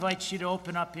I invite you to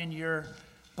open up in your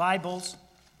Bibles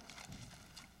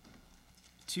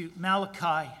to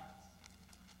Malachi,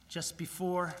 just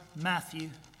before Matthew,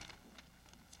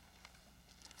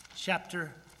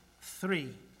 chapter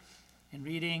 3, and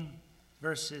reading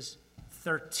verses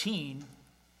 13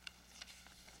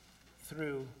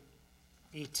 through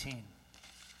 18.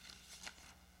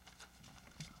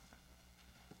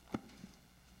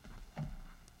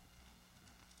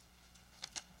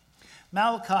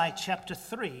 Malachi chapter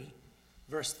 3,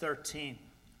 verse 13.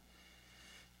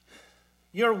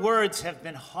 Your words have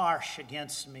been harsh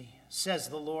against me, says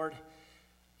the Lord.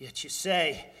 Yet you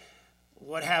say,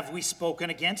 what have we spoken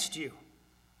against you?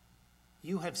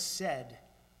 You have said,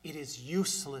 it is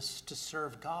useless to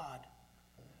serve God.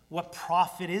 What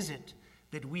profit is it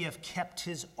that we have kept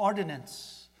his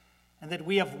ordinance, and that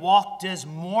we have walked as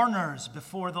mourners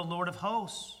before the Lord of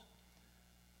hosts?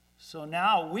 So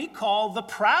now we call the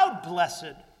proud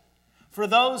blessed, for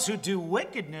those who do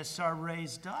wickedness are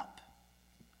raised up.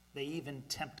 They even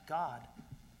tempt God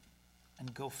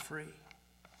and go free.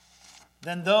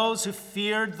 Then those who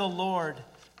feared the Lord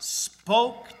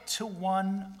spoke to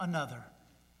one another,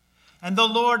 and the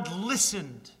Lord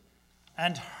listened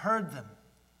and heard them.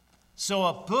 So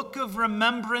a book of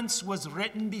remembrance was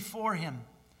written before him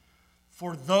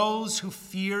for those who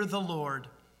fear the Lord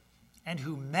and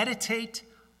who meditate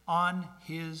on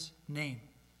his name.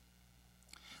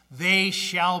 They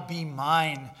shall be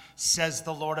mine, says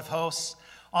the Lord of hosts,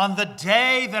 on the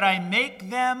day that I make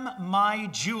them my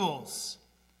jewels,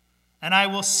 and I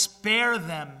will spare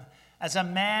them as a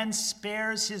man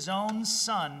spares his own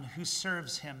son who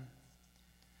serves him.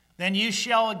 Then you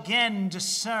shall again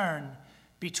discern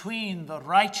between the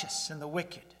righteous and the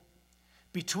wicked,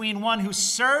 between one who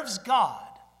serves God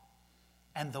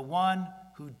and the one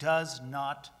who does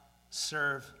not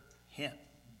serve him.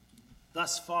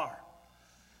 Thus far,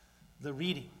 the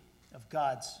reading of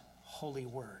God's holy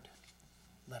word.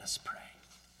 Let us pray.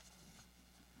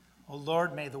 O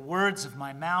Lord, may the words of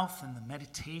my mouth and the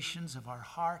meditations of our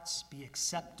hearts be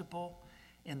acceptable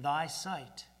in thy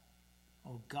sight.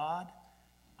 O God,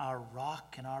 our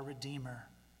rock and our redeemer.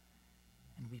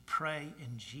 And we pray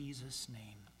in Jesus'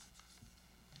 name.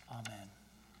 Amen.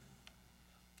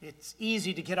 It's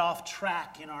easy to get off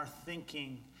track in our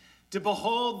thinking, to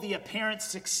behold the apparent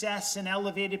success and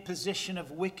elevated position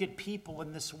of wicked people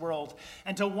in this world,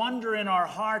 and to wonder in our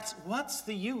hearts, what's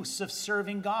the use of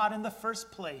serving God in the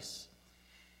first place?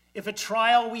 If a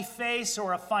trial we face,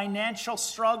 or a financial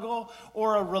struggle,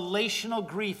 or a relational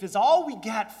grief is all we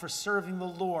get for serving the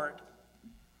Lord,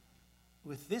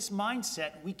 with this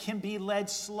mindset, we can be led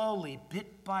slowly,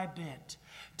 bit by bit,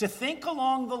 to think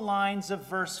along the lines of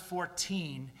verse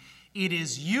 14, it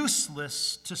is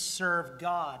useless to serve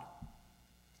God.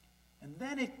 And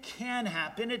then it can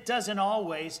happen, it doesn't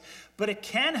always, but it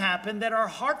can happen that our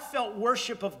heartfelt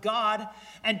worship of God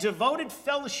and devoted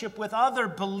fellowship with other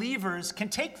believers can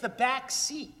take the back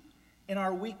seat in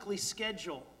our weekly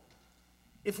schedule.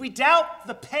 If we doubt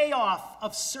the payoff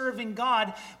of serving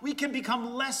God, we can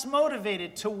become less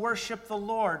motivated to worship the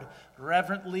Lord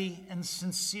reverently and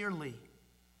sincerely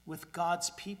with God's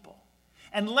people,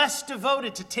 and less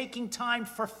devoted to taking time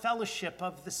for fellowship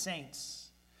of the saints,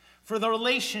 for the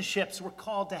relationships we're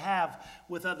called to have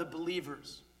with other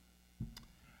believers.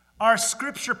 Our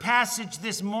scripture passage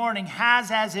this morning has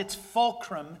as its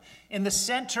fulcrum, in the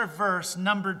center verse,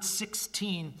 numbered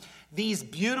 16, these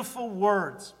beautiful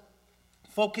words,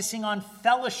 focusing on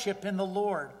fellowship in the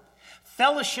Lord,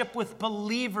 fellowship with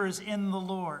believers in the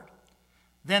Lord.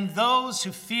 Then those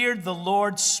who feared the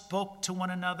Lord spoke to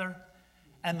one another,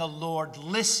 and the Lord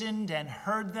listened and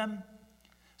heard them.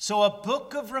 So a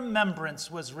book of remembrance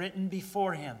was written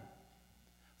before him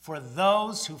for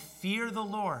those who fear the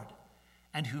Lord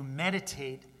and who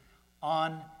meditate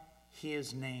on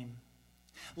his name.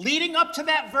 Leading up to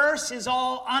that verse is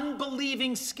all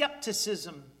unbelieving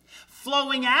skepticism.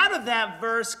 Flowing out of that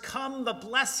verse come the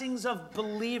blessings of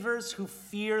believers who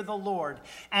fear the Lord.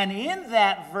 And in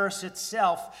that verse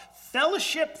itself,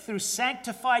 fellowship through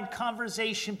sanctified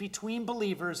conversation between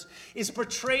believers is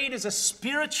portrayed as a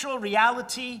spiritual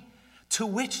reality to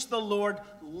which the Lord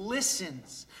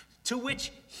listens, to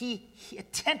which he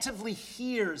attentively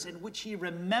hears, and which he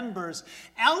remembers,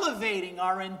 elevating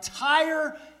our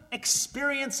entire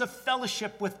experience of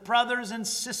fellowship with brothers and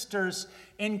sisters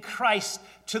in Christ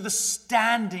to the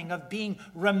standing of being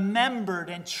remembered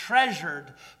and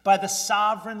treasured by the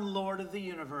sovereign Lord of the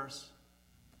universe.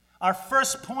 Our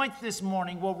first point this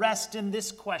morning will rest in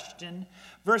this question,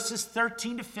 verses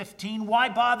 13 to 15. Why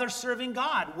bother serving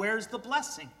God? Where's the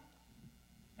blessing?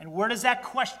 And where does that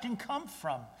question come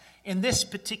from in this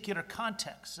particular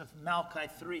context of Malachi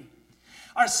 3?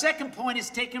 Our second point is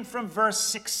taken from verse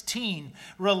 16,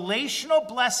 relational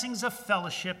blessings of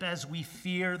fellowship as we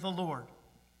fear the Lord.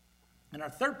 And our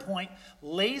third point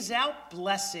lays out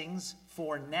blessings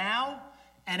for now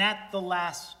and at the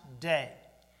last day.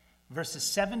 Verses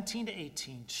 17 to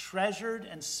 18, treasured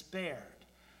and spared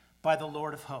by the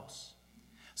Lord of hosts.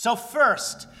 So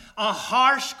first, a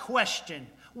harsh question.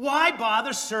 Why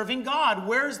bother serving God?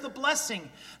 Where's the blessing?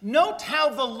 Note how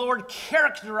the Lord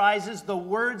characterizes the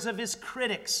words of his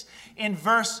critics in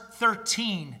verse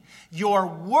 13. Your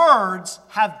words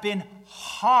have been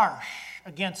harsh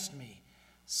against me,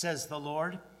 says the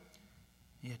Lord.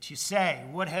 Yet you say,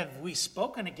 what have we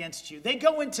spoken against you? They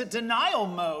go into denial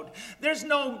mode. This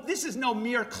is no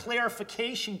mere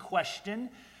clarification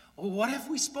question. What have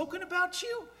we spoken about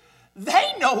you?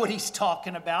 They know what he's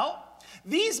talking about.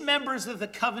 These members of the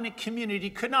covenant community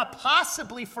could not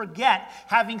possibly forget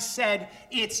having said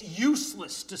it's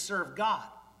useless to serve God.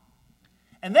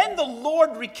 And then the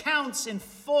Lord recounts in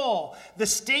full the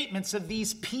statements of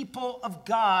these people of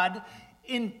God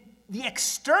in the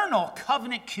external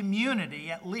covenant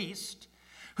community, at least,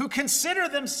 who consider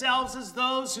themselves as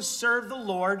those who serve the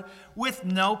Lord with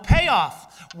no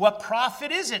payoff. What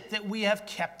profit is it that we have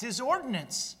kept his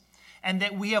ordinance, and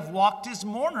that we have walked as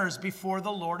mourners before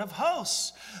the Lord of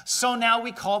hosts? So now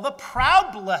we call the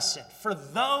proud blessed, for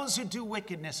those who do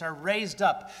wickedness are raised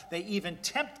up. They even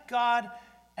tempt God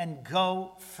and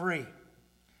go free.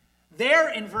 There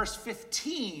in verse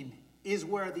 15 is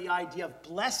where the idea of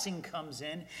blessing comes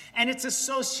in, and it's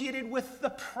associated with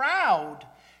the proud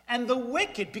and the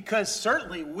wicked, because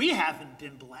certainly we haven't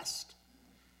been blessed.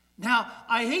 Now,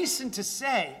 I hasten to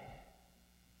say,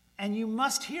 and you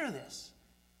must hear this,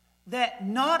 that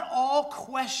not all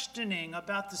questioning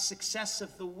about the success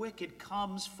of the wicked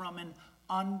comes from an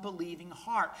unbelieving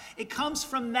heart. It comes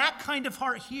from that kind of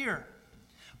heart here.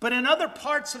 But in other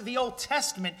parts of the Old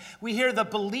Testament, we hear the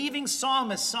believing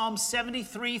psalmist, Psalm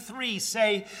 73:3,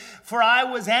 say, for I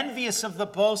was envious of the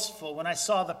boastful when I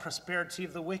saw the prosperity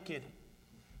of the wicked.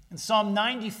 In Psalm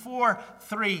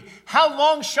 94:3, how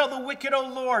long shall the wicked, O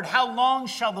Lord, how long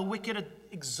shall the wicked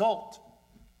exult?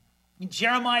 In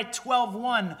Jeremiah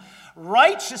 12:1,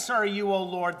 righteous are you, O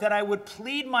Lord, that I would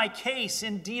plead my case.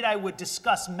 Indeed, I would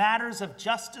discuss matters of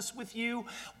justice with you.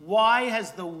 Why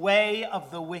has the way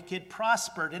of the wicked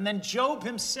prospered? And then Job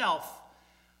himself,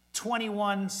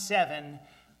 21:7,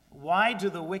 why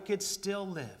do the wicked still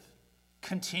live,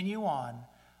 continue on,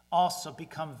 also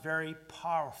become very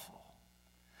powerful?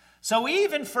 So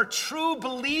even for true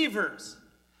believers,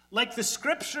 like the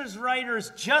scriptures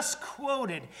writers just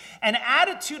quoted, an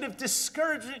attitude of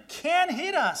discouragement can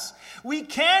hit us. We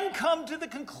can come to the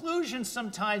conclusion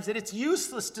sometimes that it's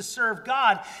useless to serve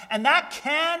God, and that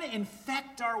can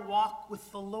infect our walk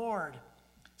with the Lord,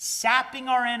 sapping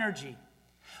our energy,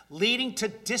 leading to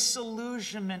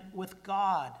disillusionment with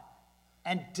God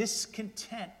and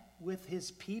discontent with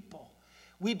his people.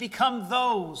 We become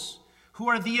those who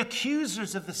are the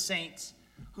accusers of the saints,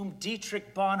 whom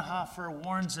Dietrich Bonhoeffer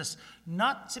warns us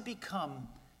not to become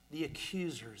the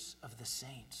accusers of the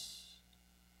saints.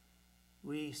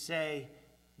 We say,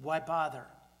 why bother?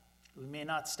 We may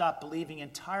not stop believing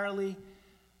entirely,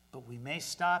 but we may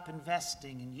stop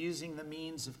investing and using the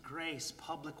means of grace,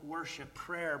 public worship,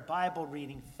 prayer, Bible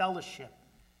reading, fellowship.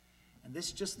 And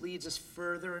this just leads us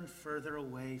further and further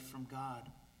away from God.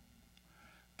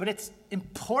 But it's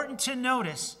important to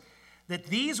notice that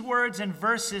these words in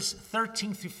verses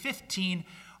 13 through 15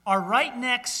 are right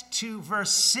next to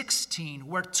verse 16,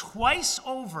 where twice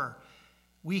over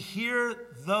we hear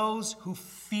those who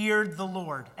feared the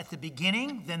Lord. At the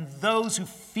beginning, then those who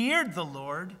feared the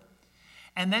Lord,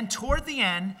 and then toward the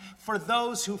end, for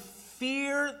those who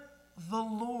fear the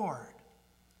Lord.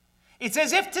 It's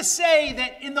as if to say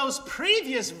that in those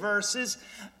previous verses,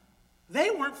 they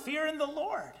weren't fearing the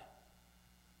Lord.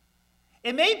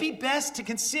 It may be best to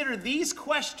consider these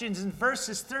questions in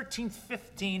verses 13 to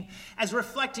 15 as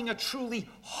reflecting a truly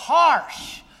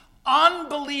harsh,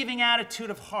 unbelieving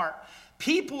attitude of heart.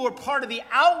 People who are part of the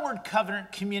outward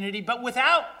covenant community, but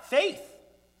without faith.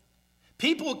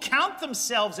 People who count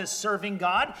themselves as serving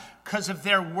God because of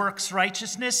their works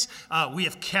righteousness. We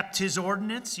have kept his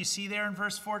ordinance, you see there in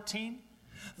verse 14.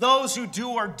 Those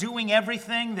who are doing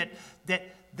everything that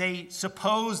they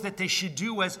suppose that they should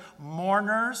do as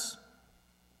mourners,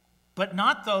 but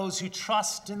not those who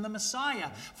trust in the Messiah.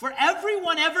 For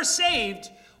everyone ever saved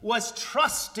was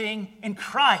trusting in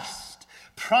Christ,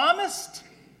 promised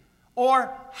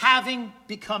or having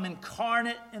become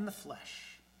incarnate in the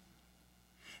flesh.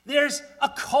 There's a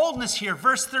coldness here.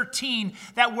 Verse 13,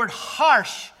 that word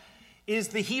harsh is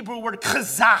the Hebrew word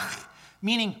chazach,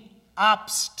 meaning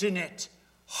obstinate,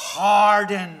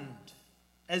 hardened,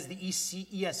 as the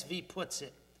ESV puts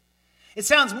it. It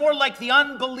sounds more like the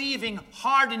unbelieving,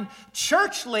 hardened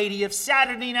church lady of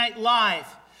Saturday Night Live,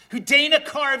 who Dana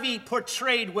Carvey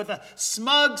portrayed with a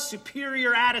smug,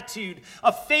 superior attitude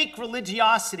of fake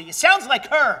religiosity. It sounds like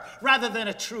her rather than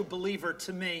a true believer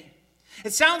to me.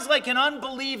 It sounds like an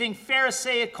unbelieving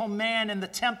Pharisaical man in the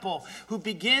temple who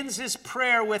begins his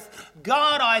prayer with,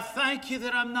 God, I thank you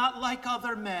that I'm not like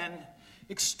other men,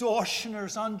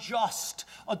 extortioners, unjust,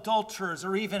 adulterers,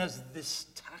 or even as this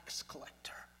tax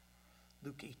collector.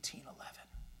 Luke 18:11.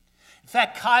 In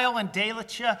fact, Keil and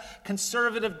Delitzsch,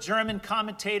 conservative German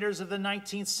commentators of the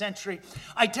 19th century,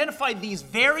 identified these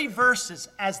very verses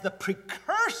as the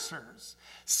precursors,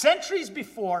 centuries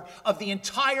before, of the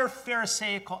entire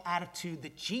Pharisaical attitude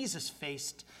that Jesus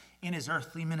faced in his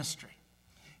earthly ministry.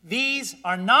 These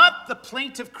are not the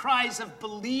plaintive cries of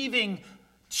believing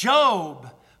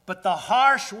Job, but the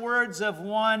harsh words of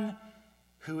one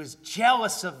who is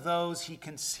jealous of those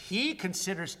he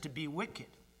considers to be wicked,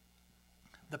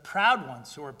 the proud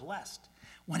ones who are blessed,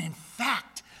 when in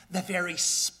fact the very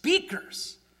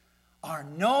speakers are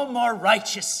no more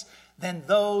righteous than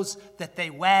those that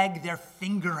they wag their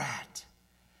finger at.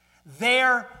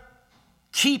 Their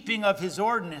keeping of his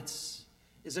ordinance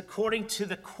is according to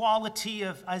the quality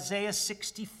of Isaiah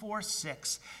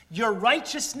 64:6. Your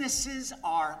righteousnesses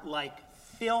are like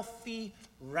filthy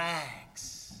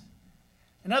rags.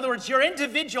 In other words, your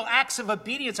individual acts of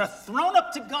obedience are thrown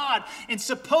up to God in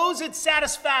supposed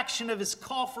satisfaction of his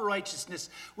call for righteousness,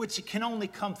 which can only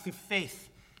come through faith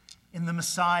in the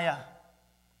Messiah.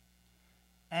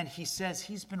 And he says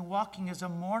he's been walking as a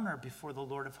mourner before the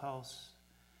Lord of hosts.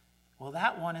 Well,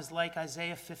 that one is like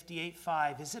Isaiah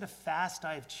 58:5. Is it a fast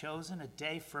I have chosen, a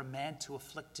day for a man to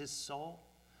afflict his soul?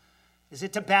 Is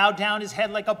it to bow down his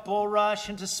head like a bulrush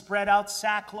and to spread out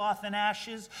sackcloth and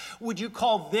ashes? Would you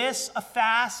call this a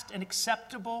fast and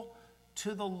acceptable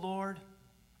to the Lord?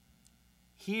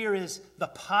 Here is the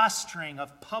posturing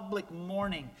of public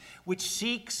mourning, which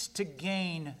seeks to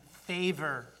gain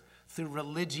favor through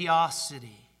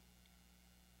religiosity.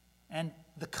 And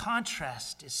the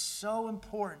contrast is so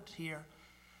important here.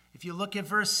 If you look at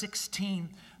verse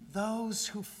 16, those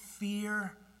who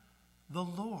fear the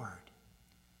Lord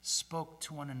spoke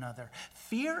to one another.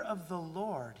 Fear of the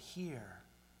Lord here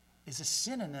is a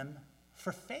synonym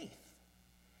for faith.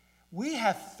 We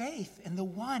have faith in the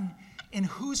one in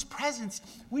whose presence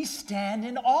we stand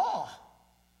in awe.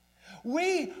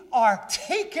 We are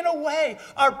taken away.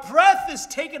 Our breath is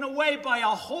taken away by a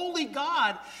holy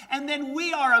God. And then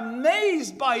we are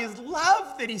amazed by his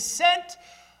love that he sent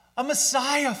a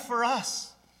Messiah for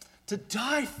us to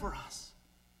die for us.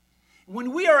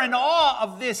 When we are in awe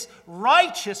of this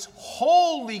righteous,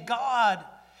 holy God,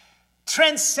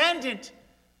 transcendent,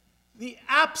 the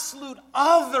absolute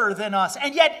other than us,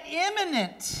 and yet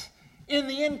immanent in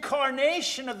the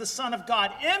incarnation of the Son of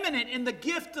God, immanent in the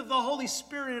gift of the Holy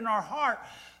Spirit in our heart,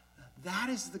 that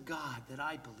is the God that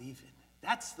I believe in.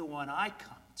 That's the one I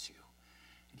come to.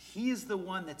 And he is the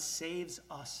one that saves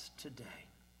us today.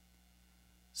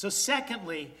 So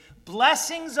secondly,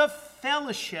 blessings of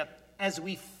fellowship as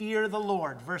we fear the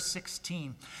Lord. Verse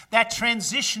 16. That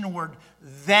transition word,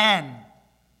 then.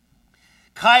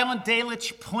 Keil and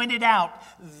Delitzsch pointed out,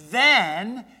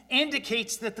 then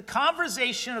indicates that the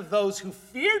conversation of those who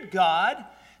feared God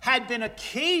had been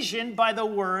occasioned by the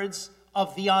words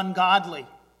of the ungodly.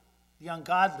 The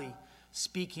ungodly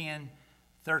speaking in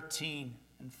 13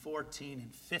 and 14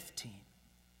 and 15.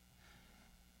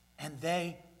 And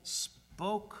they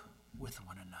spoke with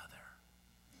one another.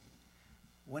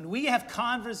 When we have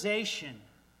conversation,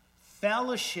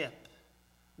 fellowship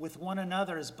with one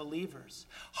another as believers,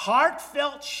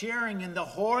 heartfelt sharing in the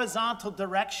horizontal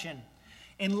direction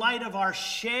in light of our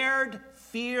shared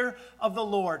fear of the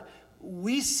Lord,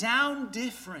 we sound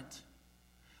different.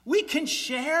 We can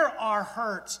share our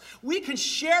hurts. We can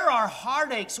share our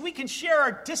heartaches. We can share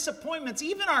our disappointments,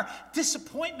 even our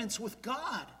disappointments with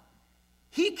God.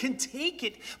 He can take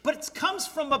it, but it comes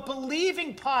from a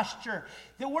believing posture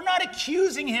that we're not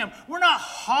accusing him. We're not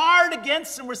hard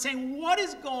against him. We're saying, what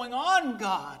is going on,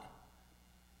 God?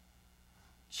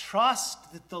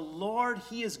 Trust that the Lord,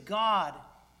 he is God.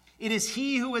 It is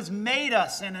he who has made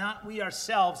us and not we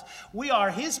ourselves. We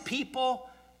are his people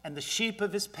and the sheep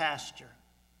of his pasture.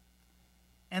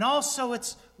 And also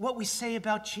it's what we say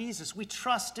about Jesus. We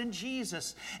trust in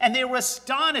Jesus. And they were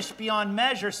astonished beyond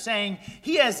measure, saying,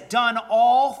 he has done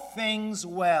all things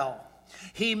well.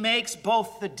 He makes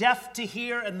both the deaf to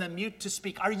hear and the mute to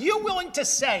speak. Are you willing to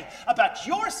say about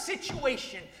your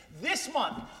situation this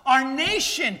month, our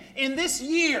nation in this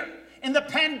year, in the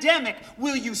pandemic,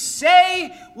 will you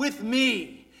say with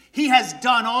me, He has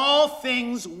done all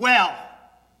things well.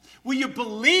 Will you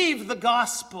believe the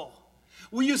gospel?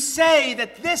 Will you say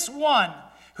that this one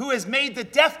who has made the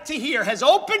deaf to hear has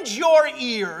opened your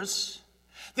ears,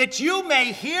 that you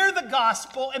may hear the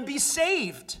gospel and be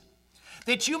saved,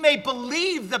 that you may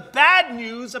believe the bad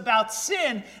news about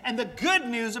sin and the good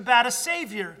news about a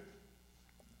Savior?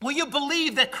 Will you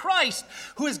believe that Christ,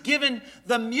 who has given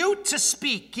the mute to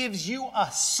speak, gives you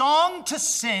a song to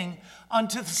sing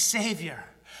unto the Savior,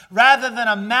 rather than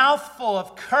a mouthful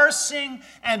of cursing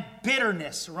and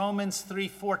bitterness? Romans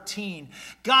 3:14.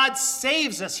 God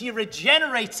saves us. He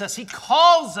regenerates us. He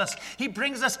calls us. He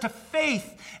brings us to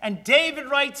faith. And David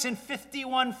writes in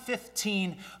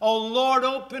 51:15, O Lord,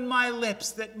 open my lips,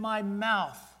 that my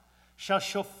mouth shall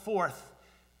show forth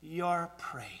your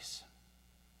praise.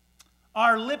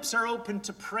 Our lips are open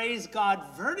to praise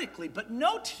God vertically, but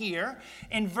note here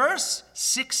in verse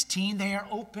 16, they are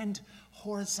opened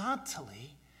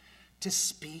horizontally to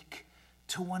speak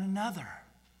to one another.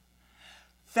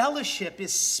 Fellowship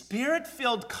is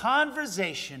spirit-filled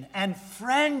conversation and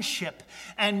friendship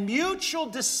and mutual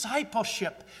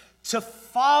discipleship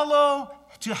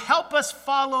to help us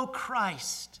follow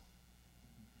Christ.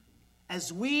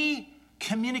 As we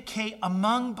communicate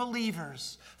among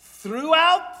believers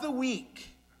throughout the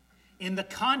week in the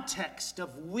context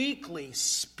of weekly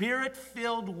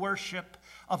spirit-filled worship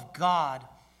of God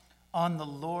on the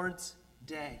Lord's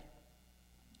Day.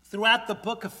 Throughout the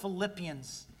book of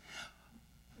Philippians,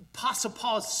 Apostle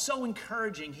Paul is so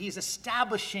encouraging. He's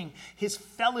establishing his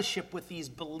fellowship with these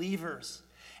believers.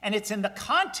 And it's in the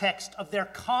context of their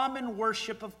common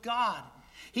worship of God.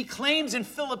 He claims in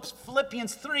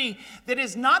Philippians 3 that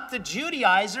it's not the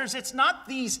Judaizers, it's not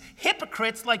these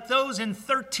hypocrites like those in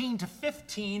 13 to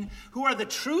 15 who are the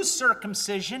true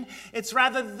circumcision. It's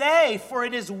rather they, for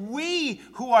it is we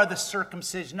who are the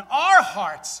circumcision. Our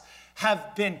hearts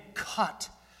have been cut,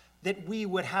 that we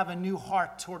would have a new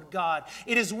heart toward God.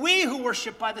 It is we who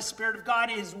worship by the Spirit of God.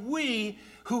 It is we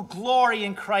who glory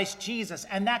in Christ Jesus.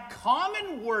 And that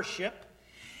common worship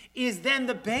is then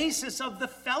the basis of the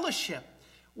fellowship,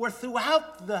 where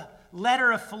throughout the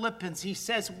letter of Philippians, he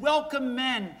says, welcome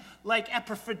men like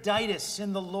Epaphroditus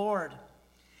in the Lord,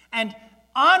 and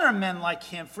honor men like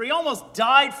him, for he almost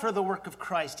died for the work of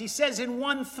Christ. He says in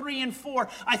 1:3 and 4,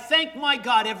 I thank my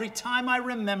God every time I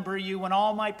remember you, and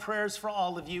all my prayers for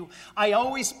all of you. I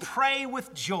always pray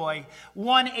with joy.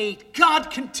 1:8,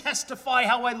 God can testify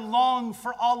how I long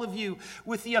for all of you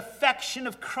with the affection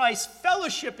of Christ.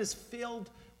 Fellowship is filled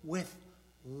with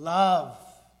love.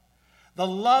 The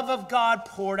love of God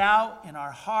poured out in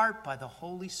our heart by the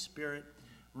Holy Spirit.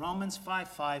 Romans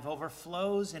 5:5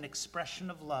 overflows in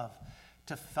expression of love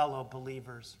to fellow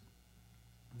believers.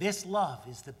 This love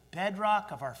is the bedrock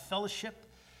of our fellowship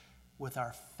with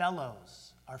our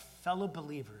fellows, our fellow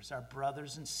believers, our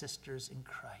brothers and sisters in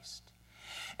Christ.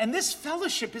 And this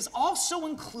fellowship is also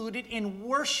included in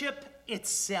worship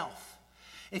itself.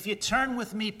 If you turn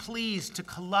with me, please, to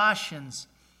Colossians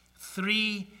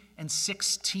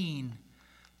 3:16,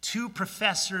 two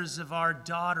professors of our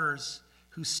daughters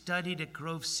who studied at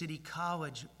Grove City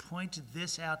College pointed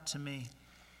this out to me,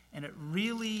 and it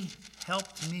really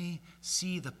helped me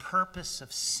see the purpose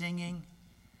of singing.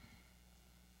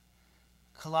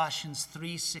 Colossians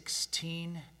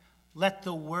 3:16, let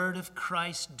the word of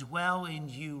Christ dwell in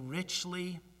you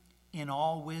richly in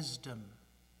all wisdom,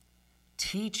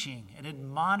 teaching and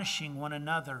admonishing one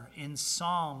another in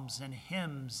psalms and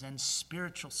hymns and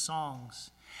spiritual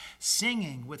songs,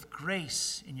 singing with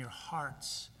grace in your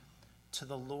hearts to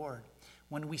the Lord.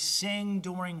 When we sing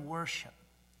during worship,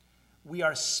 we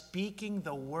are speaking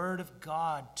the word of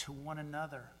God to one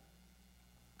another.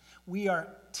 We are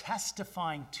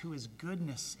testifying to his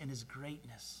goodness and his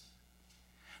greatness.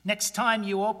 Next time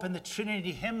you open the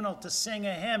Trinity hymnal to sing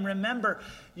a hymn, remember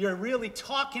you're really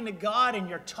talking to God and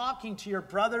you're talking to your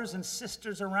brothers and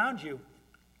sisters around you.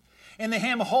 In the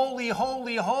hymn, Holy,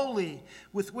 Holy, Holy,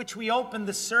 with which we open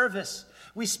the service,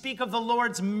 we speak of the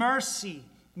Lord's mercy,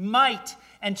 might,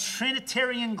 and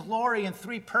Trinitarian glory in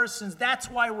three persons. That's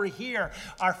why we're here.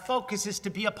 Our focus is to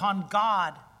be upon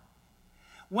God.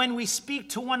 When we speak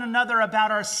to one another about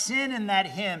our sin in that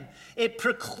hymn, it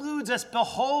precludes us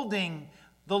beholding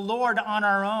the Lord on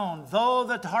our own. Although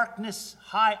the darkness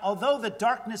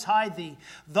hide thee,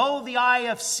 though the eye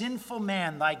of sinful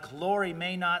man thy glory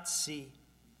may not see.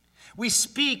 We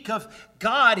speak of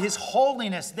God, his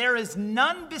holiness. There is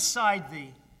none beside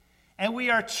thee. And we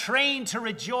are trained to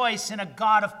rejoice in a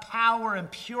God of power and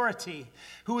purity,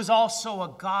 who is also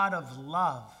a God of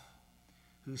love,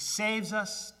 who saves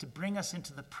us to bring us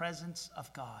into the presence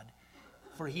of God.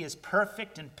 For he is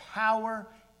perfect in power,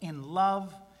 in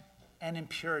love, and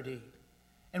impurity.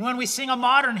 And when we sing a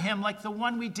modern hymn like the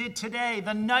one we did today,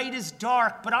 the night is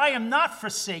dark, but I am not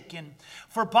forsaken,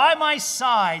 for by my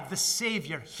side the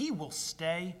Savior, he will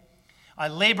stay. I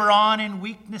labor on in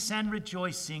weakness and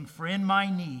rejoicing, for in my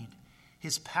need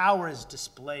his power is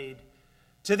displayed.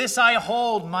 To this I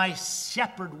hold, my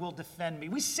shepherd will defend me.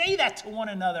 We say that to one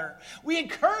another. We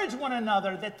encourage one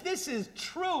another that this is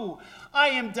true. I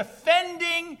am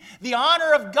defending the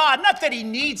honor of God. Not that he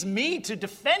needs me to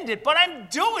defend it, but I'm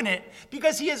doing it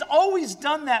because he has always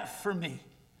done that for me.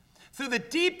 Through the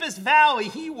deepest valley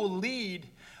he will lead.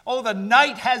 Oh, the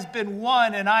night has been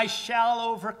won and I shall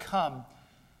overcome.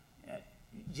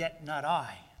 Yet not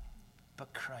I,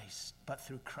 but Christ, but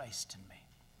through Christ in me.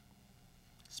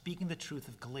 Speaking the truth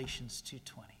of Galatians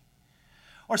 2:20.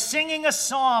 Or singing a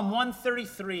Psalm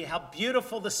 133, how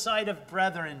beautiful the sight of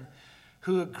brethren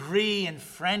who agree in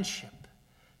friendship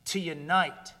to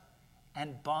unite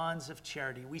and bonds of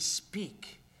charity. We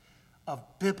speak of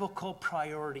biblical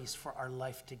priorities for our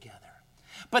life together.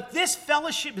 But this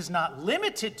fellowship is not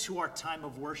limited to our time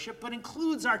of worship, but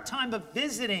includes our time of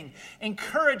visiting,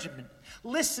 encouragement,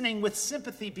 listening with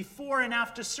sympathy before and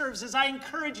after services. I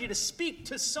encourage you to speak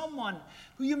to someone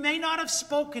who you may not have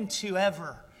spoken to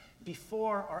ever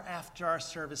before or after our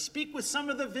service. Speak with some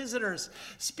of the visitors.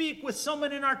 Speak with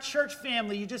someone in our church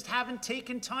family you just haven't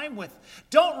taken time with.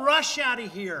 Don't rush out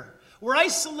of here. We're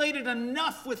isolated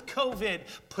enough with COVID.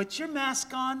 Put your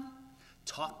mask on.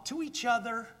 Talk to each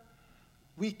other.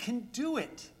 We can do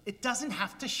it. It doesn't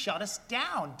have to shut us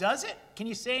down, does it? Can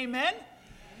you say amen?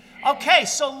 Okay,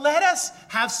 so let us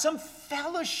have some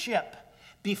fellowship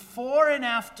before and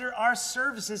after our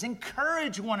services.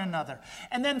 Encourage one another.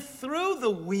 And then through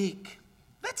the week,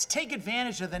 let's take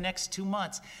advantage of the next 2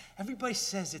 months. Everybody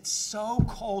says it's so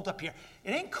cold up here.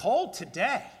 It ain't cold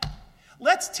today.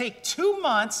 Let's take 2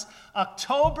 months,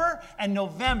 October and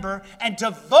November, and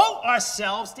devote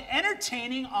ourselves to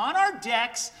entertaining on our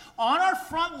decks, on our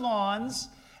front lawns,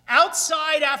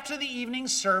 outside after the evening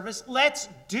service. Let's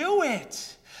do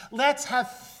it. Let's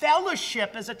have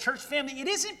fellowship as a church family. It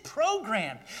isn't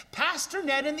programmed. Pastor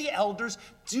Ned and the elders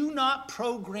do not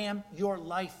program your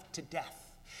life to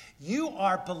death. You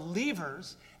are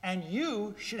believers, and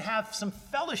you should have some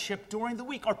fellowship during the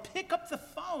week, or pick up the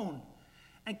phone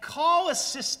and call a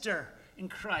sister in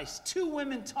Christ. 2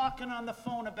 women talking on the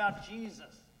phone about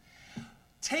Jesus.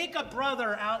 Take a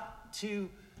brother out to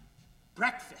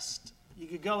breakfast. You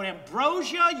could go to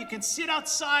Ambrosia. You can sit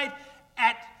outside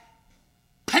at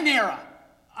Panera.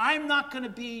 I'm not going to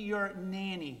be your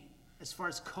nanny as far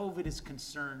as COVID is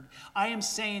concerned. I am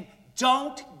saying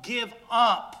don't give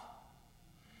up.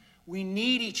 We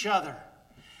need each other.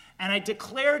 And I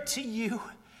declare to you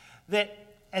that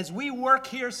as we work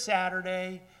here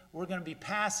Saturday, we're going to be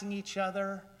passing each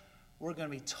other. We're going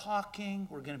to be talking.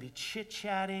 We're going to be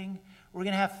chit-chatting. We're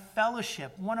going to have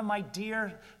fellowship. One of my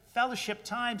dear fellowship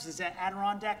times is at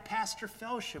Adirondack Pastor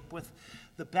Fellowship with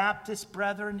the Baptist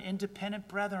brethren, independent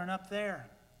brethren up there.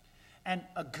 And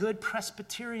a good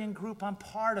Presbyterian group I'm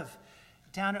part of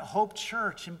down at Hope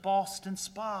Church in Ballston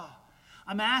Spa.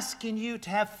 I'm asking you to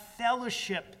have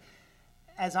fellowship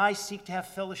as I seek to have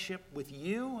fellowship with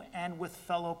you and with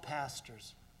fellow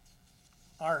pastors.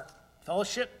 Our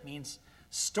fellowship means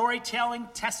storytelling,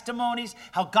 testimonies,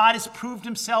 how God has proved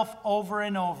himself over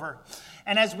and over.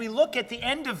 And as we look at the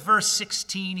end of verse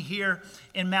 16 here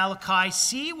in Malachi,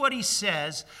 see what he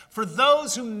says, for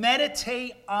those who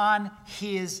meditate on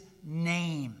his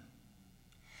name.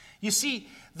 You see,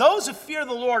 those who fear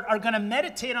the Lord are going to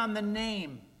meditate on the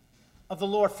name of the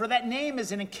Lord, for that name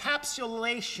is an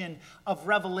encapsulation of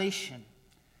revelation.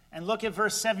 And look at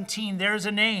verse 17. There's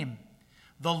a name,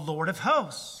 the Lord of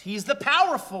hosts. He's the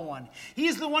powerful one.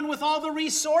 He's the one with all the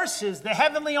resources, the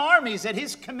heavenly armies at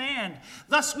his command.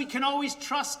 Thus, we can always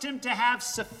trust him to have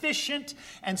sufficient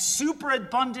and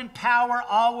superabundant power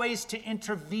always to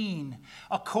intervene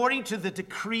according to the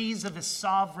decrees of his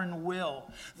sovereign will.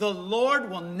 The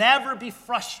Lord will never be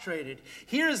frustrated.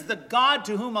 Here's the God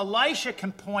to whom Elisha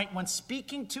can point when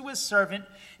speaking to his servant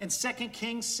in 2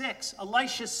 Kings 6.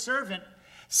 Elisha's servant,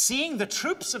 seeing the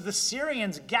troops of the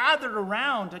Syrians gathered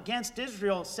around against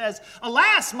Israel, says,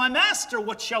 "Alas, my master,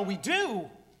 what shall we do?"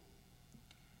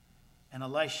 And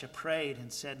Elisha prayed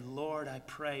and said, "Lord, I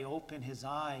pray, open his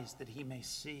eyes that he may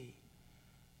see."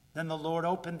 Then the Lord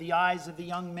opened the eyes of the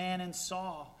young man and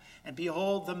saw, and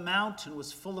behold, the mountain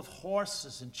was full of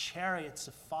horses and chariots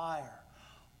of fire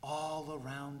all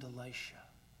around Elisha.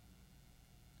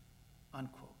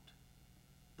 Unquote.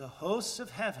 The hosts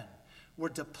of heaven were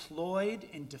deployed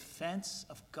in defense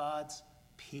of God's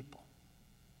people.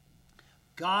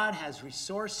 God has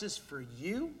resources for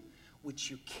you which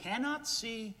you cannot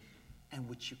see and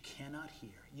which you cannot hear.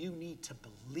 You need to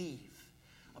believe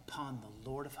upon the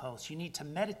Lord of hosts. You need to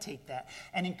meditate that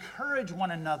and encourage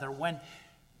one another when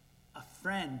a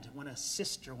friend, when a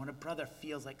sister, when a brother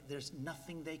feels like there's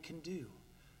nothing they can do.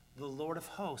 The Lord of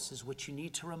hosts is what you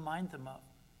need to remind them of.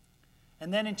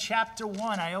 And then in chapter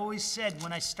 1, I always said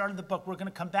when I started the book, we're going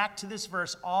to come back to this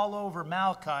verse all over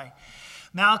Malachi.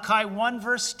 Malachi 1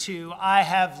 verse 2, I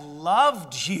have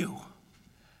loved you,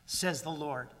 says the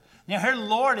Lord. Now here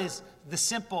Lord is the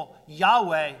simple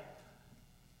Yahweh,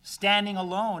 standing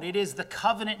alone. It is the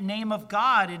covenant name of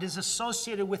God. It is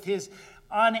associated with his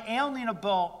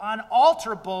unalienable,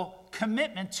 unalterable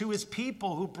commitment to his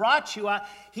people who brought you out.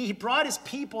 He brought his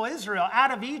people Israel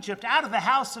out of Egypt, out of the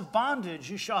house of bondage.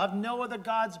 You shall have no other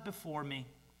gods before me.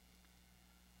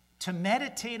 To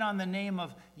meditate on the name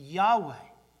of Yahweh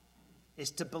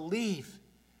is to believe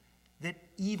that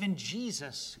even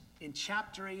Jesus, in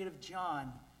chapter 8 of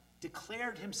John,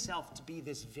 declared himself to be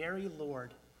this very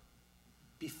Lord.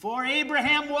 Before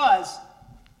Abraham was,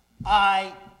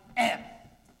 I am.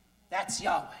 That's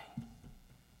Yahweh.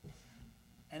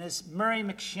 And as Murray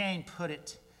McShane put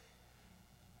it,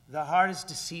 the heart is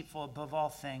deceitful above all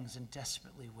things and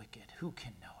desperately wicked. Who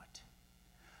can know it?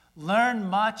 Learn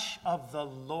much of the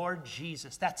Lord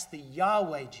Jesus. That's the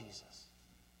Yahweh Jesus.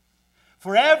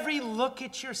 For every look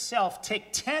at yourself,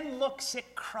 take 10 looks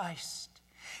at Christ.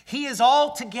 He is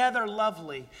altogether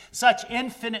lovely, such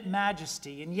infinite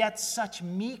majesty, and yet such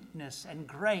meekness and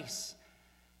grace.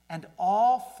 And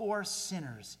all for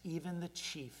sinners, even the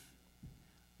chief,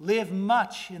 live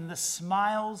much in the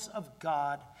smiles of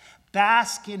God,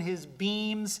 bask in his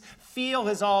beams, feel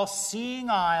his all-seeing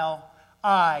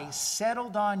eye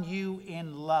settled on you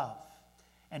in love,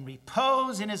 and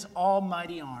repose in his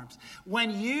almighty arms.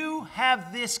 When you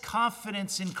have this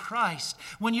confidence in Christ,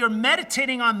 when you're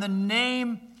meditating on the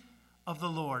name of the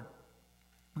Lord,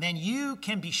 then you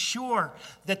can be sure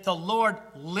that the Lord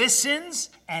listens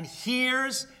and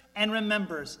hears and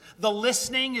remembers. The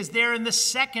listening is there in the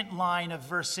second line of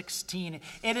verse 16.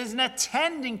 It is an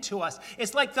attending to us.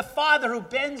 It's like the father who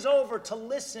bends over to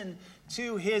listen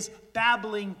to his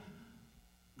babbling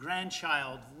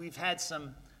grandchild. We've had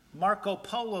some Marco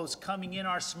Polos coming in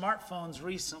our smartphones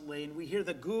recently, and we hear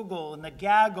the Google and the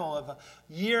gaggle of a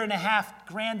 1.5-year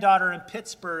granddaughter in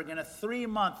Pittsburgh and a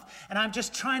 3-month. And I'm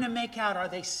just trying to make out, are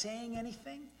they saying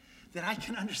anything that I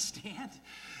can understand?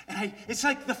 And it's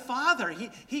like the father,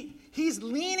 he's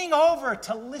leaning over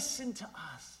to listen to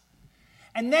us.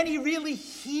 And then he really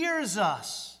hears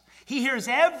us. He hears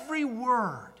every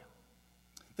word.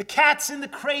 The cat's in the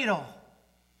cradle.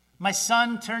 My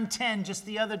son turned 10 just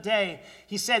the other day.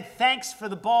 He said, thanks for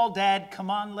the ball, Dad. Come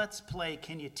on, let's play.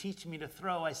 Can you teach me to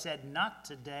throw? I said, not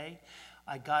today.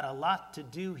 I got a lot to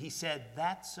do. He said,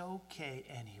 that's okay.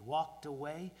 And he walked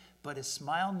away, but his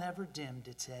smile never dimmed.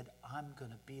 It said, I'm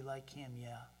going to be like him,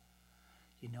 yeah.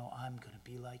 You know, I'm going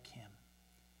to be like him.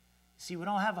 See, we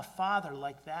don't have a father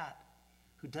like that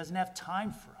who doesn't have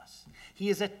time for us. He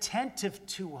is attentive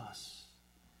to us.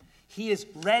 He is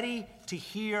ready to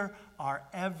hear our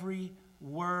every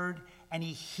word, and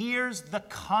he hears the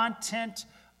content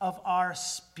of our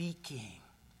speaking.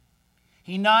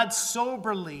 He nods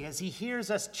soberly as he hears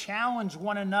us challenge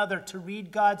one another to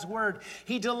read God's word.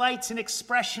 He delights in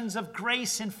expressions of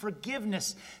grace and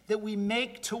forgiveness that we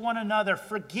make to one another,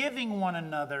 forgiving one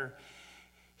another.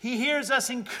 He hears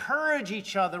us encourage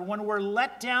each other when we're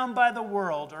let down by the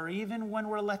world, or even when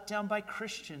we're let down by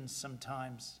Christians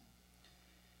sometimes.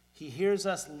 He hears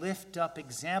us lift up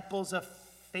examples of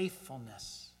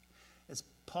faithfulness. As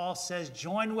Paul says,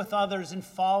 join with others in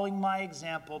following my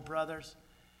example, brothers.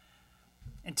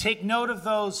 And take note of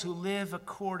those who live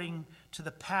according to the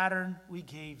pattern we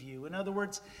gave you. In other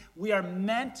words, we are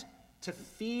meant to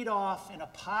feed off in a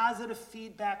positive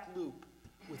feedback loop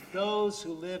with those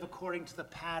who live according to the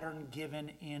pattern given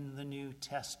in the New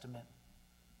Testament.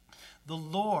 The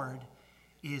Lord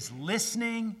is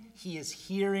listening, he is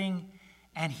hearing,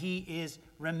 and he is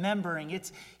remembering.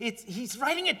 He's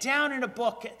writing it down in a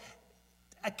book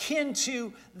akin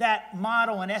to that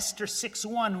model in Esther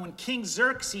 6:1 when King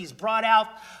Xerxes brought out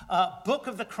a book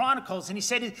of the Chronicles and he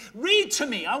said, read to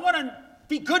me. I want to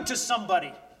be good to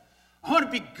somebody. I want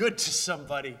to be good to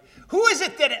somebody. Who is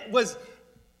it that was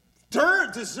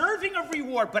deserving of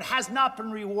reward but has not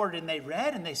been rewarded? And they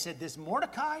read and they said, this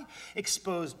Mordecai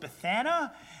exposed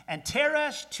Bethana and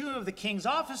Teresh, 2 of the king's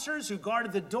officers who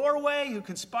guarded the doorway, who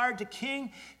conspired to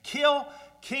kill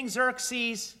King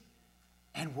Xerxes.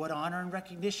 And what honor and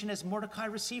recognition has Mordecai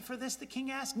received for this, the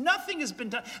king asked? Nothing has been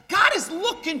done. God is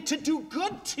looking to do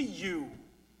good to you.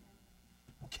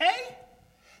 Okay?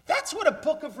 That's what a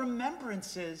book of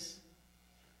remembrance is.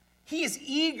 He is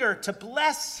eager to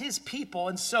bless his people.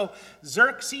 And so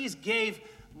Xerxes gave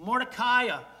Mordecai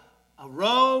a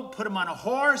robe, put him on a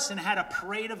horse, and had a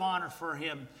parade of honor for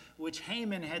him, which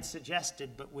Haman had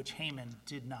suggested, but which Haman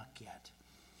did not get.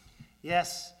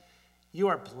 Yes, you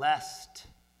are blessed,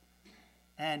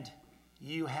 and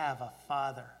you have a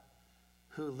Father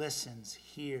who listens,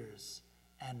 hears,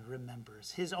 and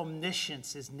remembers. His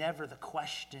omniscience is never the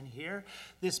question here.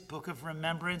 This book of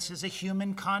remembrance is a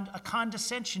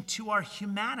condescension to our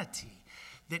humanity,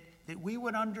 that we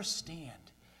would understand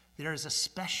there is a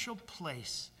special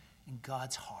place in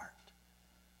God's heart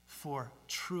for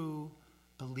true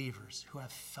believers who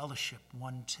have fellowship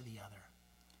one to the other.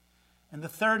 And the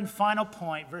third and final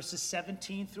point, verses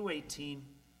 17 through 18,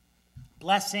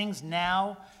 blessings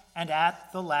now and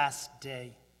at the last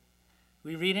day.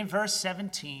 We read in verse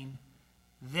 17,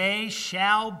 "They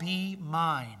shall be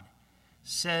mine,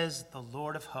 says the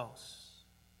Lord of hosts."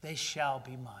 They shall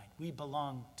be mine. We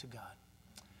belong to God.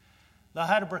 The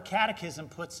Heidelberg Catechism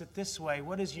puts it this way: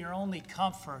 what is your only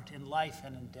comfort in life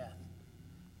and in death?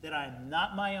 That I am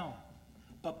not my own,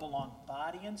 but belong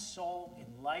body and soul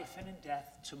in life and in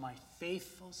death to my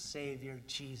faithful Savior,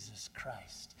 Jesus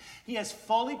Christ. He has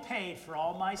fully paid for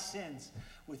all my sins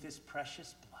with his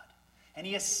precious blood. And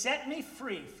he has set me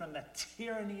free from the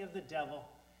tyranny of the devil.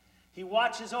 He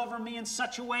watches over me in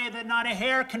such a way that not a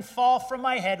hair can fall from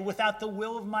my head without the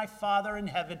will of my Father in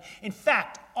heaven. In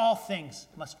fact, all things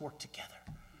must work together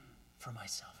for my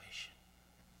salvation.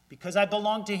 Because I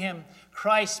belong to him,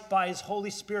 Christ, by his Holy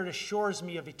Spirit, assures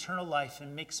me of eternal life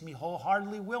and makes me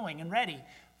wholeheartedly willing and ready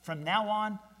from now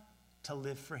on to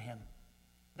live for him.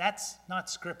 That's not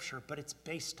Scripture, but it's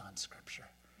based on Scripture.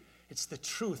 It's the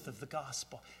truth of the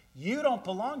gospel. You don't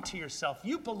belong to yourself.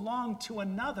 You belong to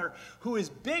another who is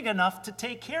big enough to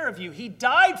take care of you. He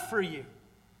died for you.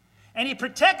 And he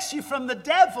protects you from the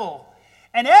devil.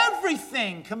 And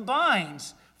everything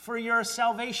combines for your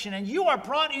salvation. And you are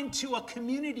brought into a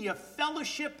community of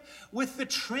fellowship with the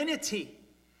Trinity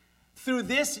through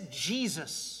this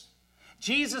Jesus.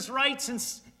 Jesus writes in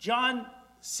John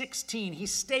 16, he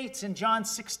states in John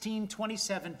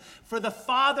 16:27, "For the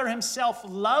Father himself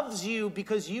loves you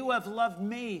because you have loved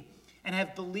me and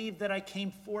have believed that I came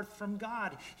forth from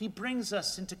God." He brings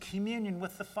us into communion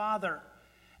with the Father.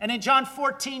 And in John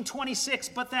 14:26,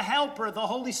 "But the Helper, the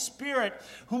Holy Spirit,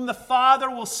 whom the Father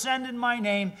will send in my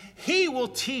name, he will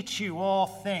teach you all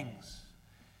things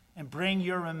and bring to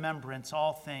your remembrance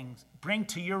all things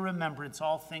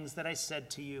that I said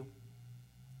to you."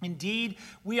 Indeed,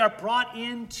 we are brought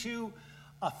into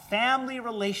a family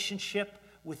relationship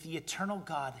with the eternal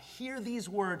God. Hear these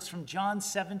words from John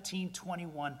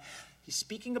 17:21. He's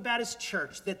speaking about his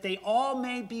church, "that they all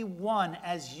may be one,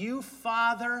 as you,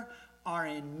 Father, are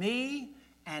in me,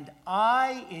 and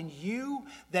I in you,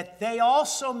 that they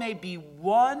also may be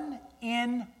one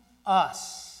in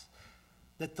us,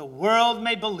 that the world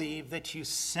may believe that you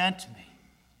sent me."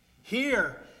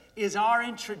 Here is our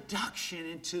introduction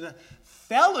into the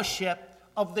fellowship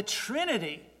of the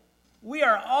Trinity. We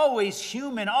are always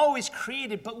human, always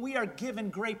created, but we are given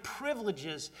great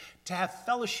privileges to have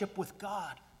fellowship with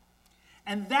God.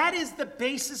 And that is the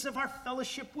basis of our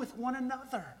fellowship with one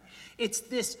another. It's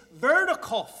this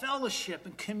vertical fellowship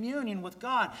and communion with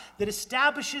God that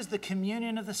establishes the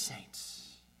communion of the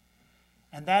saints.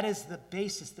 And that is the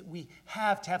basis that we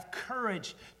have to have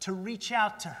courage to reach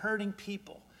out to hurting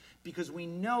people, because we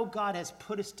know God has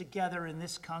put us together in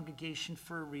this congregation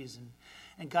for a reason.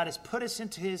 And God has put us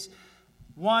into his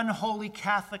one holy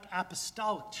Catholic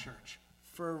apostolic church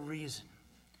for a reason.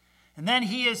 And then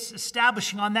he is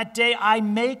establishing on that day, "I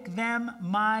make them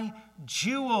my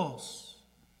jewels."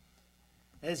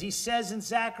 As he says in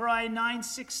Zechariah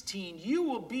 9:16, "You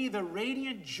will be the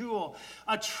radiant jewel,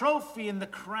 a trophy in the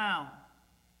crown."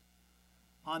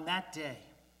 On that day,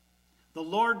 the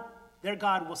Lord their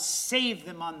God will save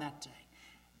them on that day.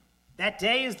 That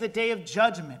day is the day of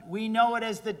judgment. We know it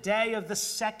as the day of the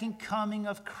second coming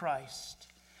of Christ.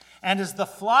 And as the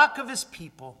flock of his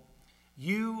people,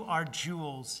 you are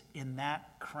jewels in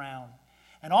that crown.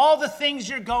 And all the things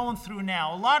you're going through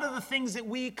now, a lot of the things that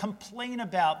we complain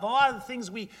about, a lot of the things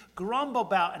we grumble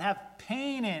about and have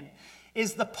pain in,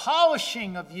 is the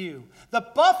polishing of you,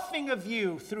 the buffing of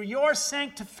you through your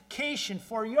sanctification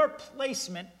for your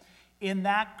placement in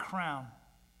that crown.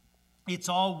 It's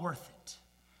all worth it.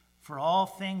 For all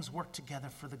things work together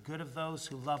for the good of those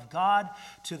who love God,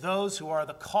 to those who are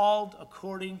the called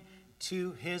according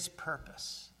to his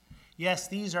purpose. Yes,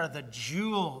 these are the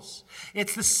jewels.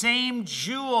 It's the same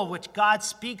jewel which God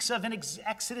speaks of in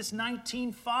Exodus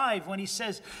 19:5 when he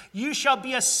says, "You shall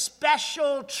be a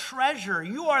special treasure."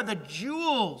 You are the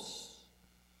jewels.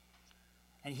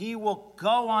 and he will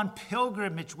go on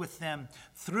pilgrimage with them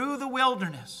through the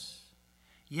wilderness.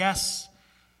 Yes,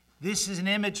 this is an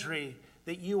imagery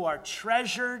that you are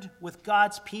treasured with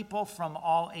God's people from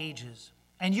all ages.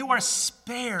 And you are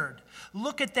spared.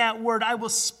 Look at that word, I will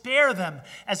spare them,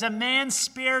 as a man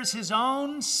spares his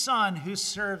own son who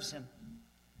serves him.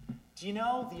 Do you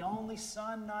know the only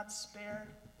son not spared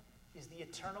is the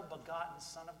eternal begotten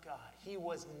Son of God? He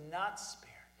was not spared.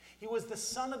 He was the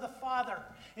Son of the Father.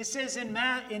 It says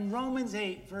in Romans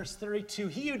 8, verse 32,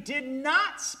 he who did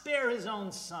not spare his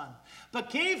own son,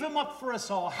 but gave him up for us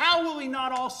all, how will he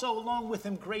not also along with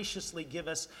him graciously give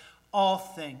us all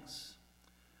things?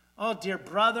 Oh, dear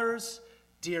brothers,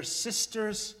 dear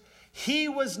sisters, he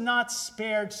was not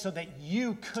spared so that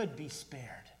you could be spared.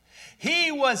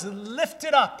 He was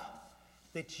lifted up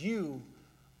that you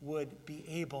would be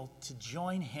able to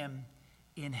join him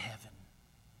in heaven.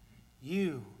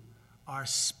 You are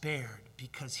spared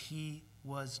because he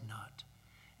was not.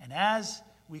 And as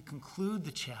we conclude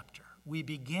the chapter, we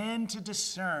begin to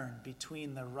discern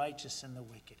between the righteous and the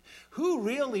wicked. Who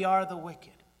really are the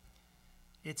wicked?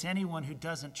 It's anyone who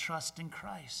doesn't trust in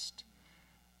Christ.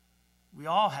 We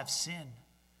all have sin,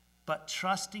 but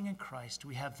trusting in Christ,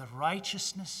 we have the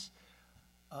righteousness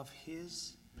of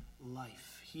his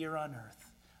life here on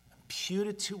earth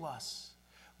imputed to us.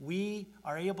 We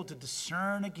are able to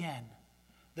discern again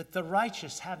that the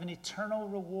righteous have an eternal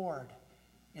reward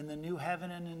in the new heaven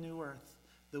and the new earth.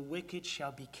 The wicked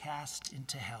shall be cast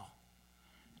into hell.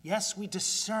 Yes, we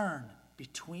discern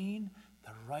between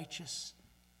the righteous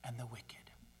and the wicked.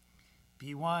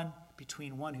 Be one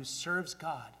between one who serves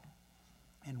God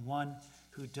and one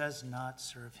who does not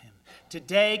serve him.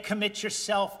 Today, commit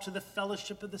yourself to the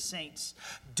fellowship of the saints.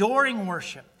 During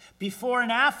worship, before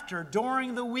and after,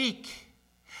 during the week,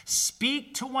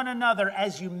 speak to one another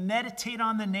as you meditate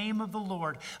on the name of the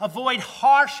Lord. Avoid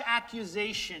harsh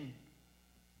accusation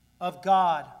of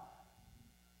God.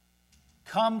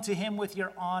 Come to him with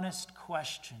your honest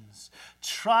questions.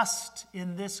 Trust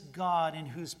in this God in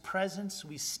whose presence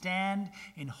we stand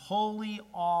in holy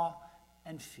awe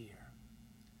and fear.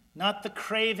 Not the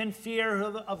craven fear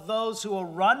of those who will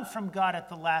run from God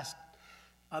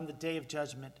on the day of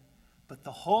judgment, but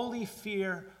the holy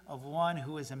fear of one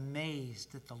who is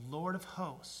amazed that the Lord of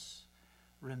hosts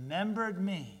remembered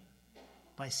me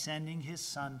by sending his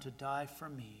Son to die for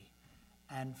me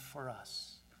and for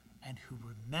us, and who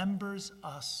remembers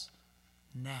us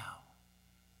now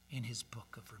in his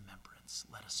book of remembrance.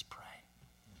 Let us pray.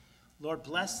 Lord,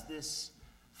 bless this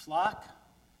flock.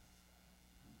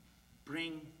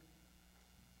 Bring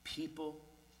people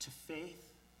to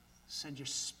faith. Send your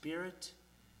Spirit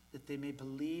that they may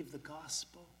believe the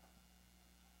gospel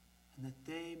and that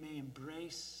they may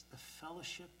embrace the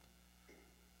fellowship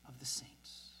of the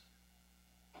saints,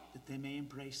 that they may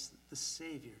embrace the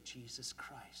Savior, Jesus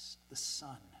Christ, the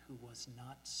Son who was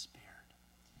not spared.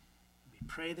 We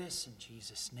pray this in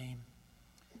Jesus' name.